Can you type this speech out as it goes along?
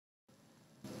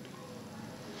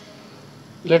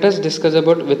Let us discuss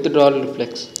about withdrawal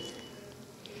reflex.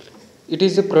 It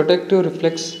is a protective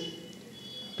reflex.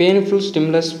 Painful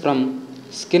stimulus from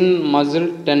skin, muscle,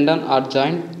 tendon, or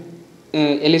joint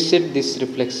elicit this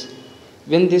reflex.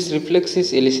 When this reflex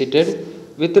is elicited,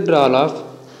 withdrawal of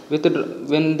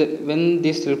when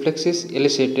this reflex is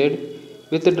elicited,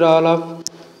 withdrawal of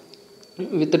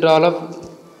withdrawal of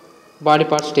body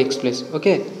parts takes place.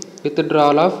 Okay,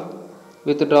 withdrawal of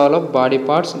body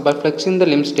parts by flexing the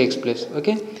limbs takes place.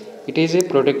 Okay, it is a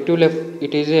protective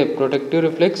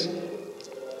reflex.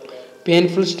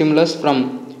 Painful stimulus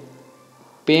from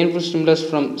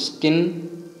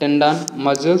skin, tendon,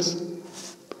 muscles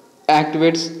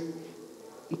activates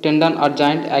tendon or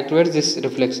joint activates this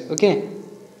reflex. Okay,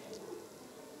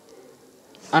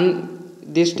 and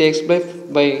this takes by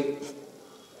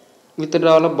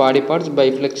withdrawal of body parts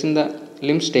by flexing the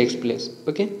limbs takes place.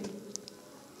 Okay,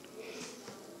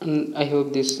 and I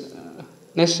hope this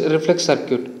next reflex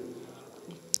circuit.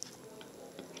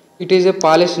 It is a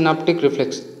polysynaptic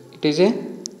reflex. It is a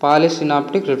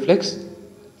polysynaptic reflex.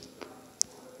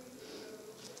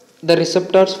 The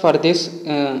receptors for this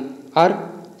are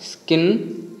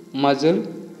skin, muscle.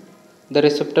 The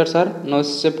receptors are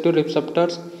nociceptive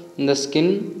receptors in the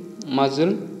skin,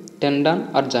 muscle, tendon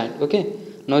or joint. Okay,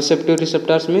 nociceptive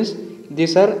receptors means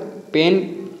these are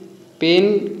pain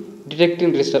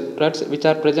detecting receptors which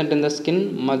are present in the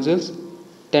skin, muscles,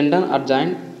 tendon or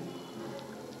joint.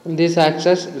 These acts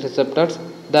as receptors.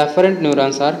 The afferent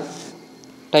neurons are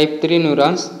type 3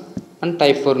 neurons and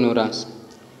type 4 neurons.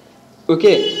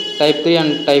 Okay, type 3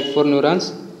 and type 4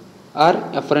 neurons are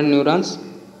afferent neurons.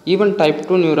 Even type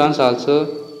 2 neurons also,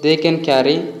 they can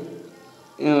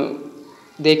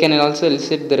also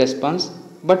elicit the response,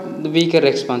 but the weaker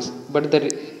response, but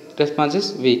the response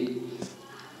is weak.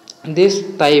 This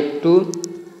type 2,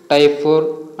 type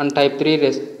 4 and type 3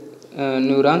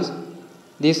 neurons,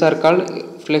 these are called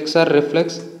flexor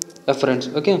reflex efferents.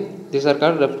 Okay, these are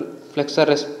called flexor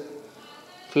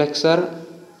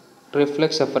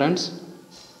reflex efferents.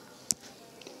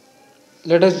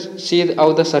 Let us see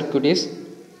how the circuit is.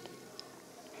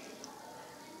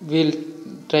 We will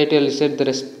try to elicit the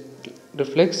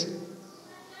reflex.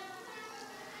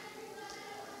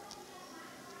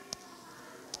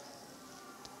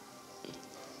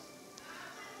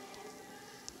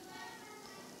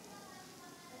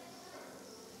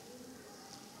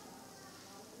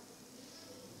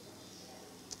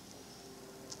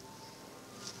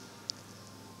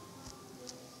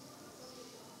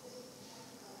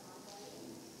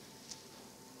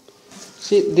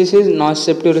 See, this is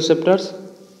nociceptive receptors.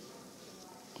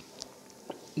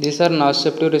 These are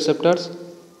nociceptive receptors.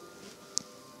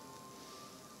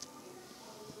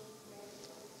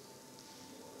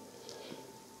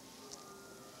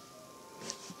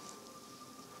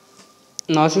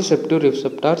 Nociceptive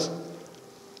receptors,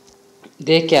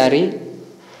 they carry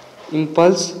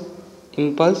impulse.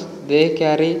 They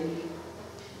carry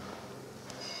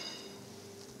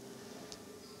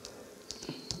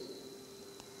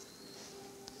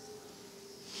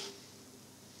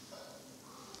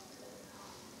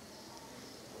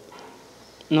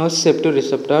nociceptive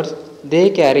receptors, they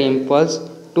carry impulse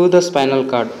to the spinal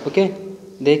cord. Okay,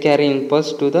 they carry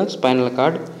impulse to the spinal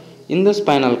cord. In the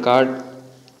spinal cord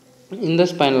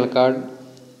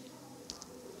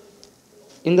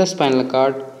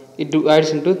it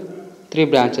divides into two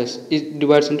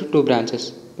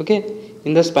branches. Okay,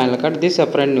 in the spinal cord, this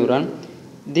afferent neuron,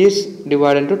 this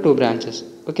divide into two branches.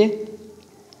 Okay,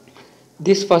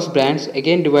 this first branch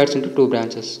again divides into two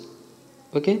branches.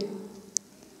 Okay,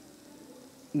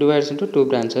 divides into two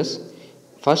branches.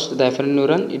 First, the afferent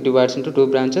neuron, it divides into two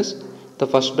branches. The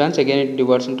first branch again it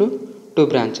divides into two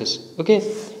branches. Okay,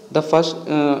 the first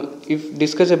if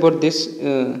discuss about this,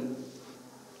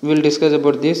 we will discuss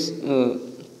about this.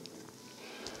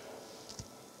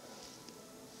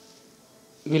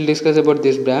 We will discuss about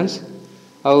this branch.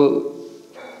 How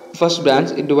first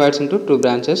branch it divides into two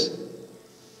branches.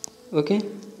 Okay,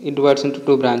 it divides into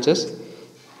two branches.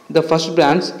 The first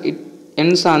branch it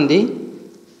ends on the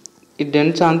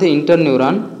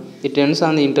interneuron.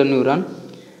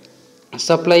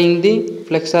 Supplying the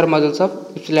flexor muscles of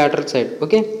ipsilateral side.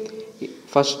 Okay,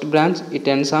 first branch it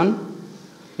ends on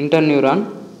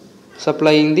interneuron,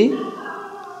 supplying the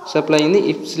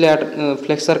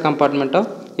flexor compartment of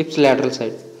ipsilateral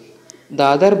side. The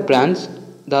other branch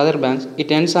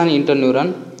it ends on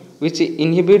interneuron, which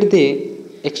inhibit the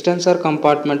extensor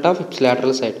compartment of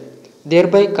ipsilateral side,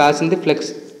 thereby causing the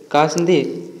flexion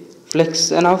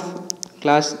of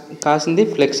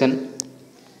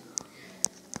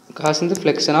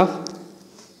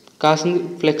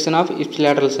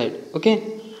ipsilateral side. Okay,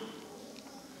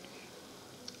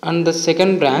 and the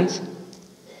second branch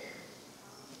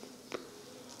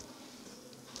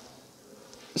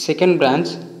second branch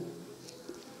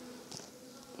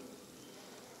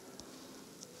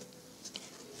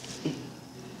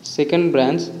second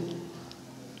branch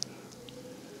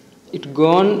it go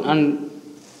on and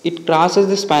it crosses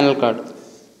the spinal cord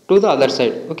to the other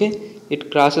side. Okay,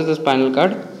 it crosses the spinal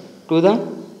cord to the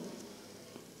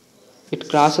it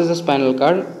crosses the spinal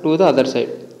cord to the other side.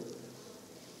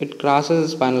 It crosses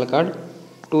the spinal cord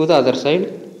to the other side,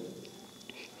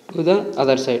 to the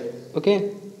other side.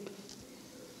 Okay,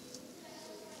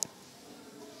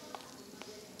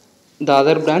 the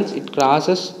other branch it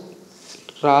crosses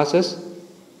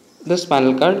the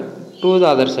spinal cord to the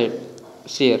other side.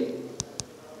 See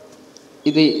here,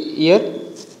 here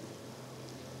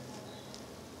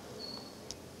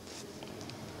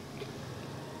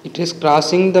it is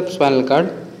crossing the spinal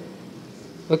cord.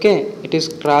 Okay, it is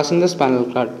crossing the spinal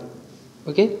cord.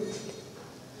 Okay,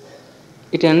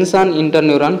 it ends on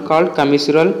interneuron called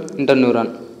commissural interneuron.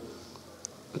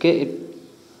 Okay,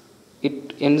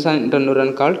 it ends on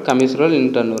interneuron called commissural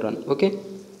interneuron. Okay,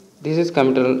 this is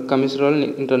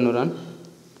commissural interneuron.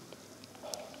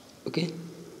 Okay,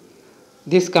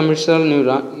 this commissural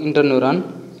interneuron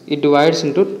it divides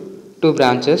into two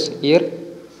branches. Here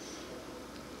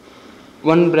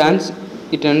one branch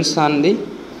it ends on the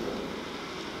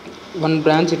on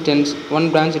the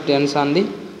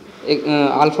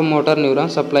alpha motor neuron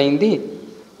supplying the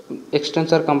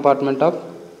extensor compartment of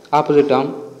opposite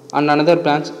arm, and another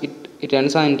branch it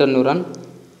ends on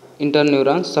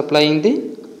interneuron supplying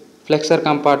the flexor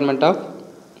compartment of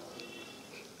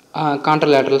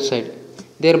contralateral side,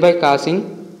 thereby causing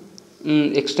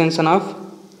extension of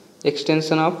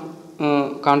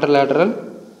contralateral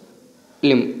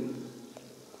limb.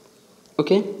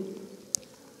 Okay,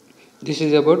 this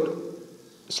is about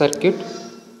circuit.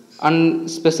 And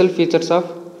special features of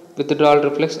withdrawal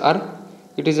reflex are: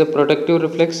 it is a protective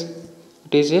reflex.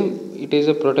 It is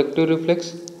a protective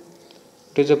reflex.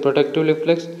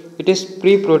 It is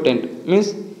pre-potent,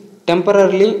 means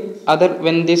temporarily other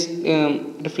when this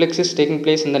reflex is taking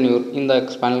place in the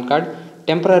spinal cord,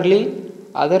 temporarily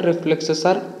other reflexes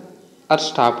are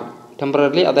stopped.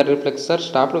 Temporarily other reflexes are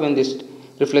stopped when this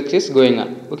reflex is going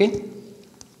on. Okay,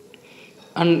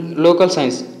 and local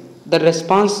signs.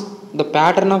 The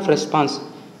pattern of response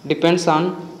depends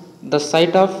on the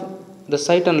site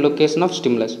and location of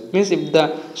stimulus. Means if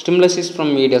the stimulus is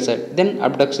from medial side, then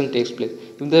abduction takes place.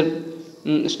 If the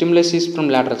stimulus is from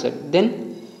lateral side,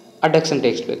 then adduction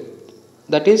takes place.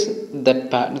 That is the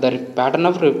pattern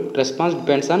of response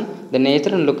depends on the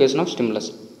nature and location of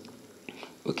stimulus.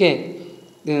 Okay,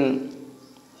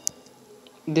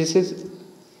 this is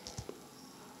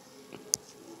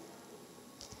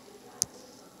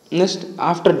next.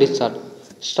 After discharge,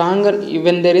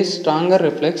 when there is stronger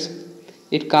reflex,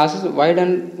 it causes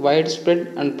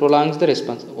widespread and prolongs the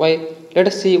response. Why? Let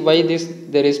us see why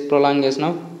there is prolongation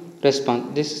of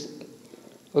response.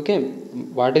 Okay,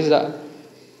 what is the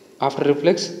after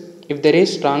reflex? If there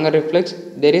is stronger reflex,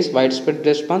 there is widespread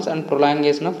response and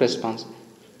prolongation of response.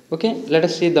 Okay, let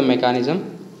us see the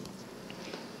mechanism.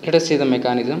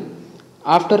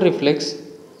 After reflex,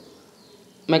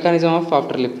 mechanism of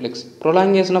after reflex.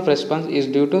 Prolongation of response is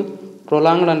due to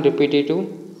prolonged and repetitive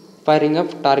firing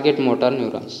of target motor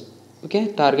neurons. Okay,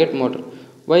 target motor.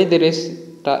 Why there is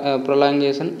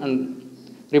prolongation and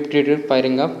repetitive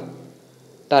firing of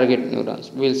target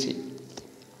neurons? We will see.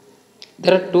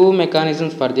 There are two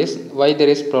mechanisms for this. Why there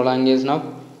is prolongation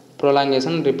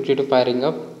and repetitive firing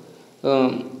of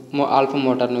alpha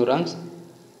motor neurons?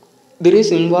 There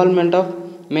is involvement of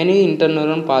many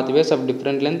interneuron pathways of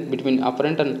different length between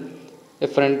afferent and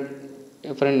efferent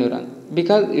neuron.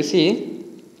 Because you see,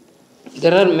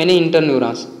 there are many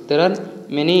interneurons.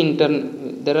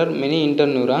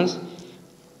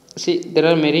 See, there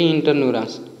are many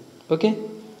interneurons. Okay,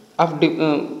 of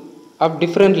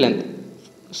different length.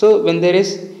 So when there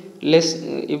is less,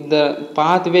 if the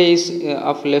pathway is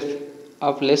of less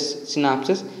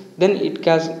synapses, then it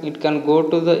can go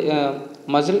to the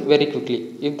muscle very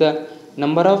quickly. If the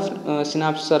number of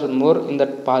synapses are more in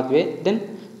that pathway, then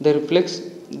the reflex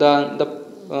then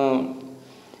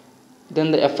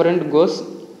the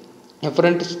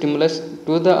efferent stimulus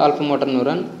to the alpha motor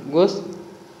neuron goes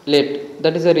late.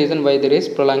 That is the reason why there is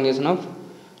prolongation of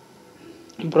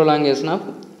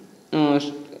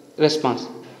response.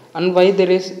 And why there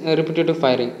is repetitive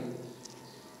firing?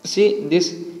 See,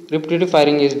 this repetitive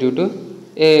firing is due to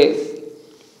a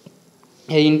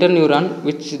interneuron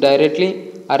which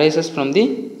directly arises from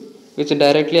the this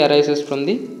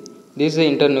is the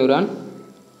interneuron.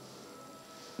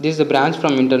 This is the branch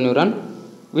from interneuron.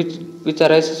 which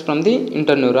arises from the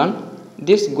interneuron.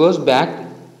 This goes back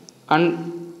and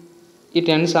it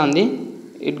ends on the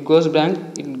it goes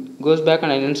back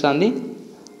and ends on the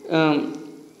um,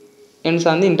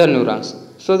 interneurons,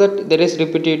 so that there is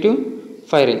repetitive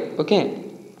firing. Okay,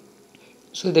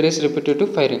 so there is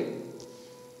repetitive firing.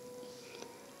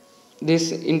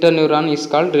 This interneuron is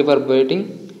called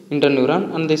reverberating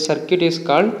interneuron, and this circuit is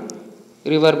called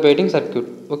reverberating circuit.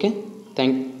 Okay,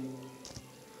 thank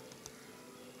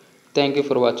you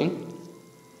for watching.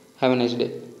 Have a nice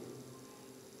day.